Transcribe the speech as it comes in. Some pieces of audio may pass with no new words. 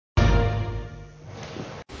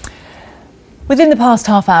Within the past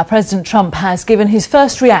half hour, President Trump has given his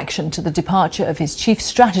first reaction to the departure of his chief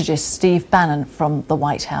strategist, Steve Bannon, from the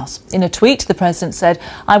White House. In a tweet, the president said,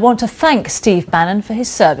 "I want to thank Steve Bannon for his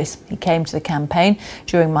service. He came to the campaign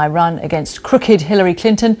during my run against crooked Hillary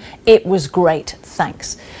Clinton. It was great.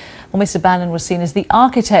 Thanks." Well, Mr. Bannon was seen as the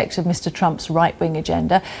architect of Mr. Trump's right-wing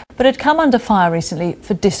agenda, but had come under fire recently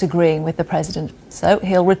for disagreeing with the president. So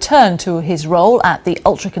he'll return to his role at the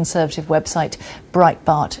ultra-conservative website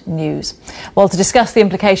Breitbart News. Well, to discuss the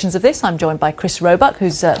implications of this, I'm joined by Chris Roebuck,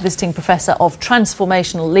 who's visiting professor of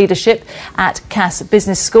transformational leadership at Cass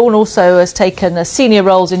Business School and also has taken senior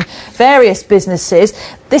roles in various businesses.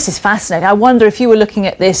 This is fascinating. I wonder if you were looking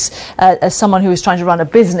at this as someone who was trying to run a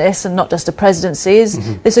business and not just a presidency. Is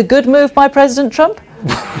this a good move by President Trump?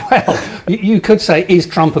 Well, you could say, is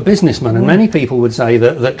Trump a businessman? And many people would say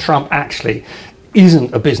that Trump actually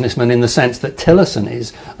isn't a businessman in the sense that Tillerson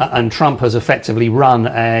is, and Trump has effectively run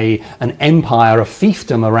an empire, a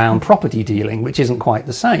fiefdom around property dealing, which isn't quite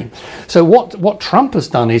the same. So what Trump has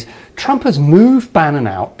done is Trump has moved Bannon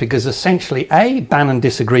out because essentially, Bannon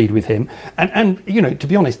disagreed with him, and you know, to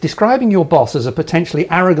be honest, describing your boss as a potentially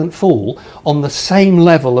arrogant fool on the same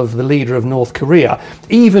level of the leader of North Korea,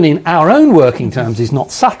 even in our own working terms, is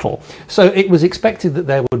not subtle. So it was expected that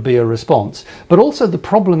there would be a response. But also the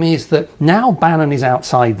problem is that now Bannon is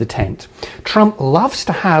outside the tent. Trump loves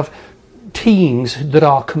to have teams that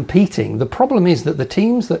are competing. The problem is that the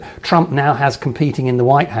teams that Trump now has competing in the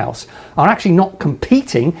White House are actually not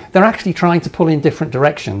competing, they're actually trying to pull in different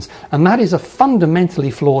directions. And that is a fundamentally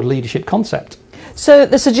flawed leadership concept. So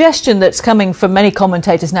the suggestion that's coming from many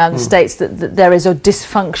commentators now in the States that there is a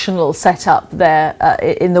dysfunctional setup there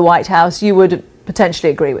in the White House, you would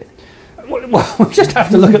potentially agree with? Well, we just have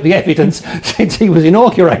to look at the evidence since he was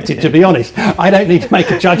inaugurated, to be honest. I don't need to make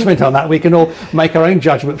a judgment on that. We can all make our own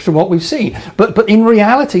judgments from what we've seen. But in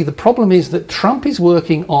reality, the problem is that Trump is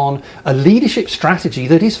working on a leadership strategy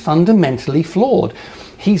that is fundamentally flawed.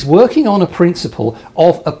 He's working on a principle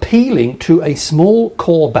of appealing to a small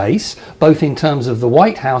core base, both in terms of the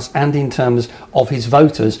White House and in terms of his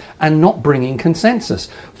voters, and not bringing consensus.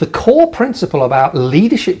 The core principle about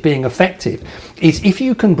leadership being effective is if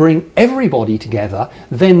you can bring everybody together,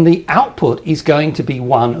 then the output is going to be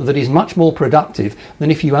one that is much more productive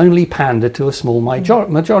than if you only pander to a small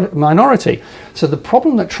minority. So the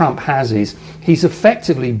problem that Trump has is he's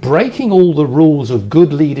effectively breaking all the rules of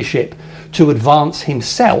good leadership to advance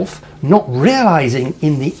himself, not realising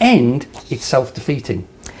in the end it's self-defeating.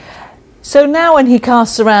 So now when he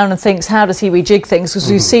casts around and thinks, how does he rejig things, because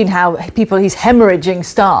we've seen how he's hemorrhaging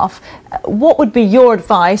staff, what would be your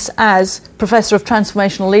advice as Professor of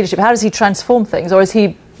Transformational Leadership? How does he transform things, or is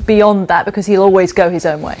he beyond that because he'll always go his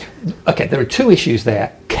own way? Okay, there are two issues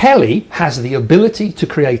there. Kelly has the ability to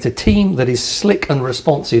create a team that is slick and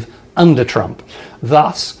responsive under Trump.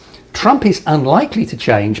 Thus, Trump is unlikely to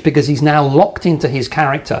change because he's now locked into his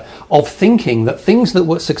character of thinking that things that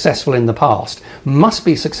were successful in the past must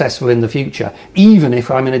be successful in the future, even if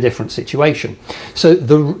I'm in a different situation. So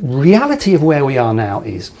the reality of where we are now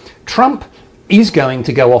is Trump is going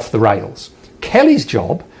to go off the rails. Kelly's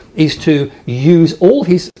job is to use all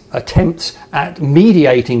his attempts at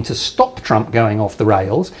mediating to stop Trump going off the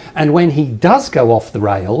rails, and when he does go off the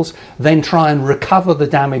rails, then try and recover the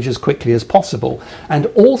damage as quickly as possible, and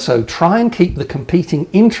also try and keep the competing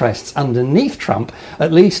interests underneath Trump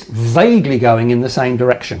at least vaguely going in the same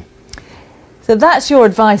direction. So that's your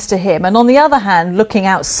advice to him. And on the other hand, looking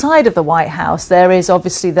outside of the White House, there is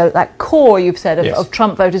obviously that core, you've said, of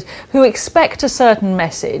Trump voters who expect a certain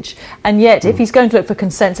message. And yet, if he's going to look for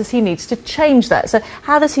consensus, he needs to change that. So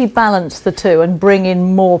how does he balance the two and bring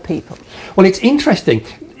in more people? Well, it's interesting.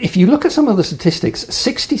 If you look at some of the statistics,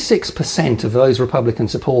 66% of those Republican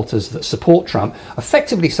supporters that support Trump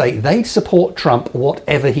effectively say they'd support Trump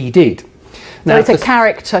whatever he did. Now, so it's a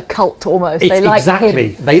character cult almost. They like exactly.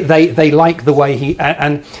 him. They like the way he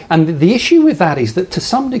and the issue with that is that to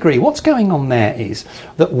some degree what's going on there is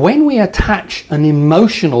that when we attach an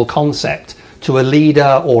emotional concept to a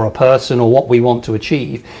leader or a person or what we want to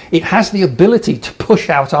achieve, it has the ability to push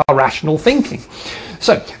out our rational thinking.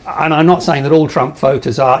 So, and I'm not saying that all Trump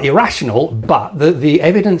voters are irrational, but the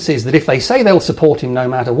evidence is that if they say they'll support him no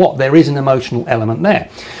matter what, there is an emotional element there.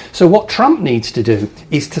 So what Trump needs to do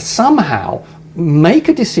is to somehow make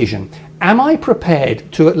a decision. Am I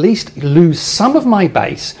prepared to at least lose some of my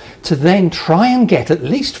base to then try and get at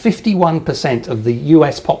least 51% of the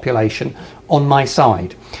US population on my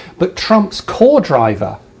side? But Trump's core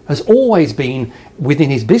driver has always been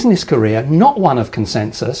within his business career, not one of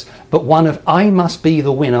consensus, but one of I must be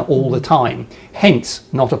the winner all the time. Hence,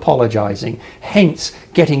 not apologising. Hence,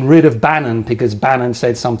 getting rid of Bannon because Bannon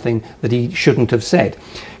said something that he shouldn't have said.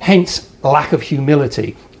 Hence, lack of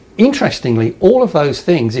humility. Interestingly, all of those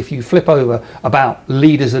things, if you flip over about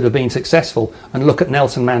leaders that have been successful and look at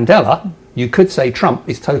Nelson Mandela, you could say Trump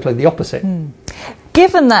is totally the opposite.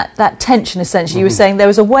 Given that tension, essentially, you were saying there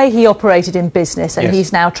was a way he operated in business, and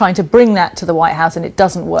he's now trying to bring that to the White House, and it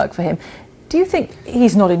doesn't work for him. Do you think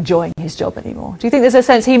he's not enjoying his job anymore? Do you think there's a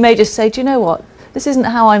sense he may just say, do you know what, this isn't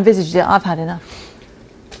how I envisaged it, I've had enough?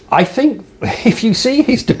 I think if you see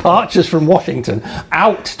his departures from Washington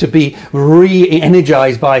out to be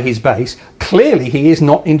re-energised by his base, clearly he is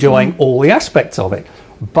not enjoying all the aspects of it.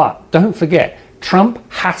 But don't forget, Trump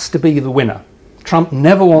has to be the winner. Trump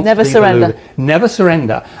never wants to be the loser. Never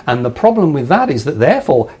surrender. And the problem with that is that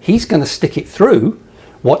therefore he's going to stick it through,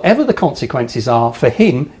 whatever the consequences are for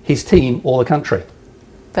him, his team or the country.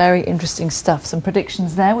 Very interesting stuff. Some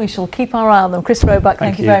predictions there. We shall keep our eye on them. Chris Roebuck,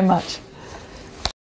 thank you very much.